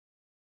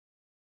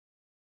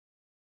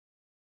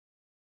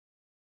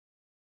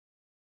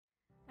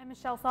I'm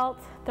Michelle Salt,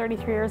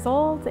 33 years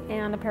old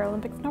and a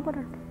Paralympic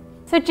snowboarder.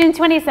 So June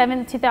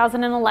 27,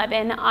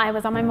 2011, I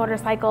was on my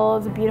motorcycle. It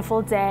was a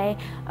beautiful day.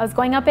 I was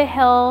going up a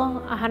hill,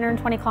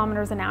 120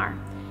 kilometers an hour,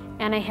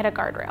 and I hit a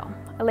guardrail.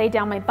 I laid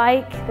down my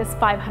bike. This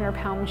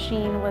 500-pound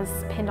machine was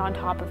pinned on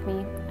top of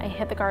me. I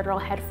hit the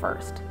guardrail head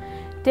first.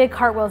 Did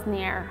cartwheels in the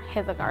air,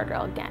 hit the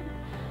guardrail again.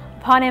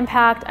 Upon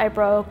impact, I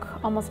broke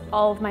almost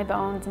all of my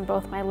bones in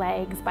both my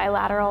legs,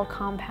 bilateral,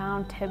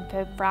 compound,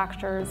 tib-fib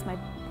fractures, my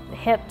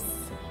hips,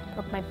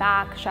 broke my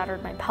back,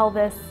 shattered my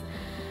pelvis,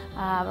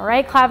 my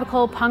right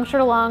clavicle, punctured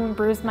a lung,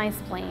 bruised my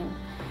spleen.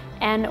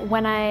 And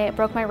when I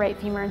broke my right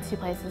femur in two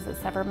places, it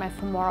severed my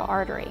femoral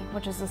artery,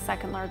 which is the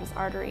second largest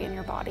artery in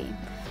your body.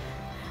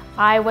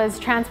 I was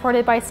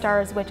transported by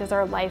STARS, which is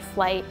our life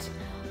flight.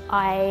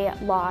 I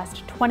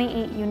lost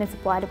 28 units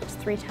of blood, which is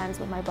 3 times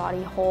what my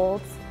body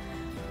holds.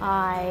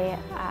 I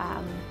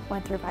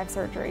went through 5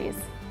 surgeries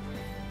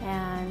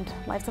and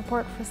life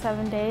support for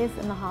 7 days,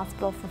 in the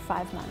hospital for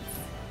 5 months.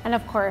 And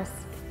of course,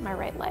 my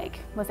right leg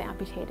was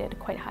amputated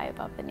quite high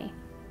above the knee.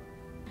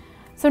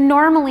 So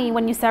normally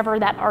when you sever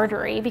that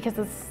artery, because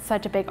it's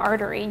such a big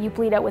artery, you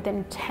bleed out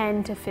within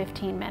 10 to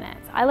 15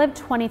 minutes. I lived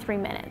 23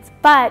 minutes,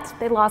 but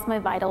they lost my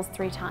vitals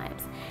 3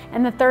 times.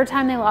 And the 3rd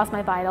time they lost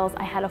my vitals,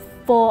 I had a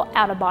full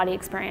out-of-body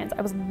experience.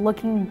 I was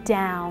looking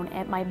down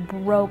at my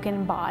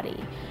broken body,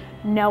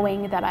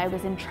 knowing that I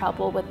was in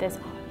trouble with this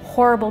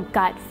horrible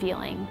gut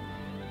feeling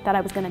that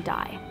I was gonna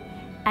die.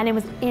 And it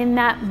was in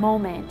that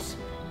moment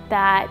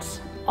that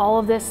all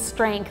of this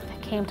strength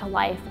came to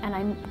life, and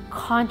I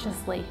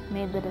consciously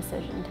made the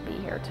decision to be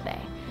here today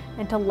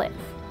and to live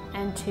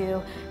and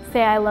to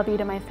say I love you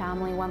to my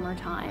family one more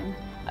time.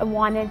 I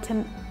wanted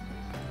to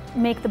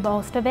make the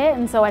most of it,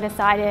 and so I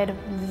decided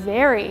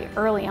very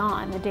early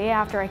on, the day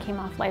after I came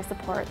off life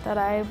support, that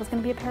I was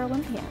going to be a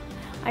Paralympian.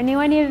 I knew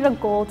I needed a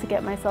goal to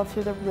get myself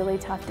through the really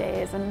tough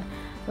days, and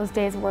those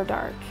days were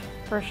dark,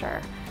 for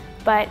sure.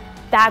 But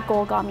that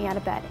goal got me out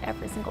of bed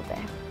every single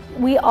day.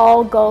 We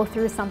all go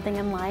through something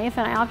in life,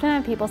 and I often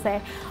have people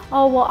say,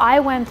 oh, well, I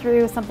went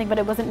through something, but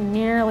it wasn't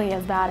nearly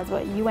as bad as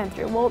what you went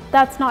through. Well,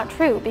 that's not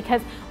true,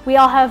 because we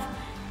all have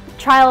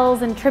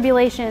trials and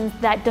tribulations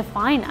that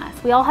define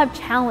us. We all have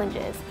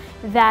challenges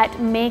that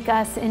make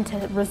us into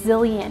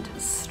resilient,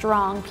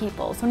 strong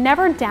people. So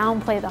never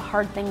downplay the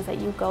hard things that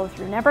you go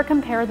through. Never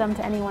compare them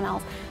to anyone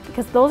else,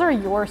 because those are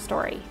your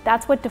story.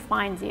 That's what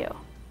defines you.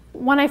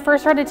 When I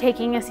first started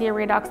taking Asea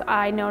Redox,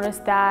 I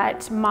noticed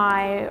that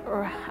my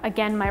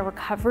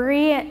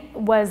recovery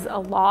was a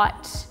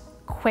lot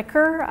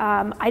quicker.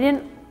 I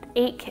didn't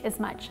ache as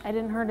much, I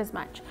didn't hurt as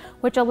much,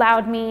 which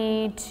allowed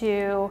me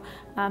to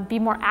be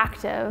more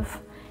active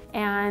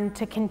and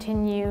to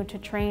continue to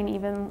train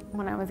even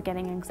when I was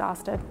getting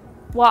exhausted.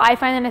 Well, I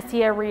find that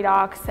Asea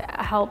Redox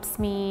helps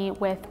me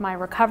with my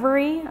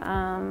recovery,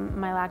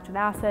 my lactic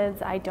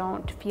acids. I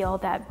don't feel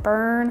that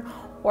burn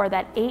or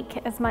that ache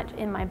as much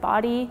in my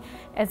body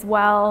as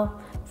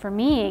well. For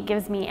me, it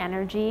gives me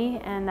energy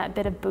and that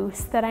bit of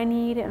boost that I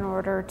need in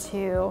order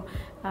to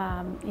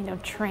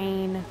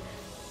train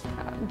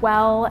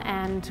well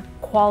and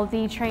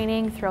quality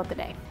training throughout the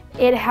day.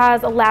 It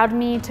has allowed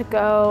me to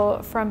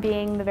go from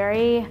being the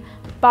very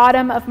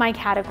bottom of my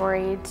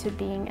category to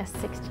being a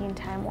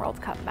 16-time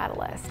World Cup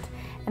medalist.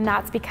 And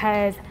that's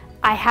because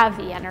I have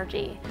the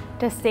energy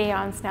to stay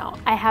on snow.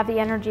 I have the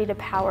energy to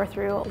power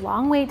through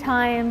long wait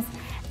times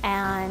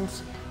and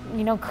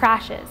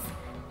crashes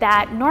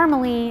that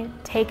normally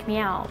take me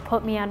out,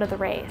 put me out of the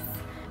race.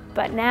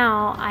 But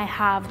now I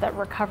have that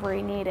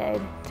recovery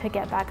needed to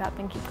get back up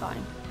and keep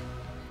going.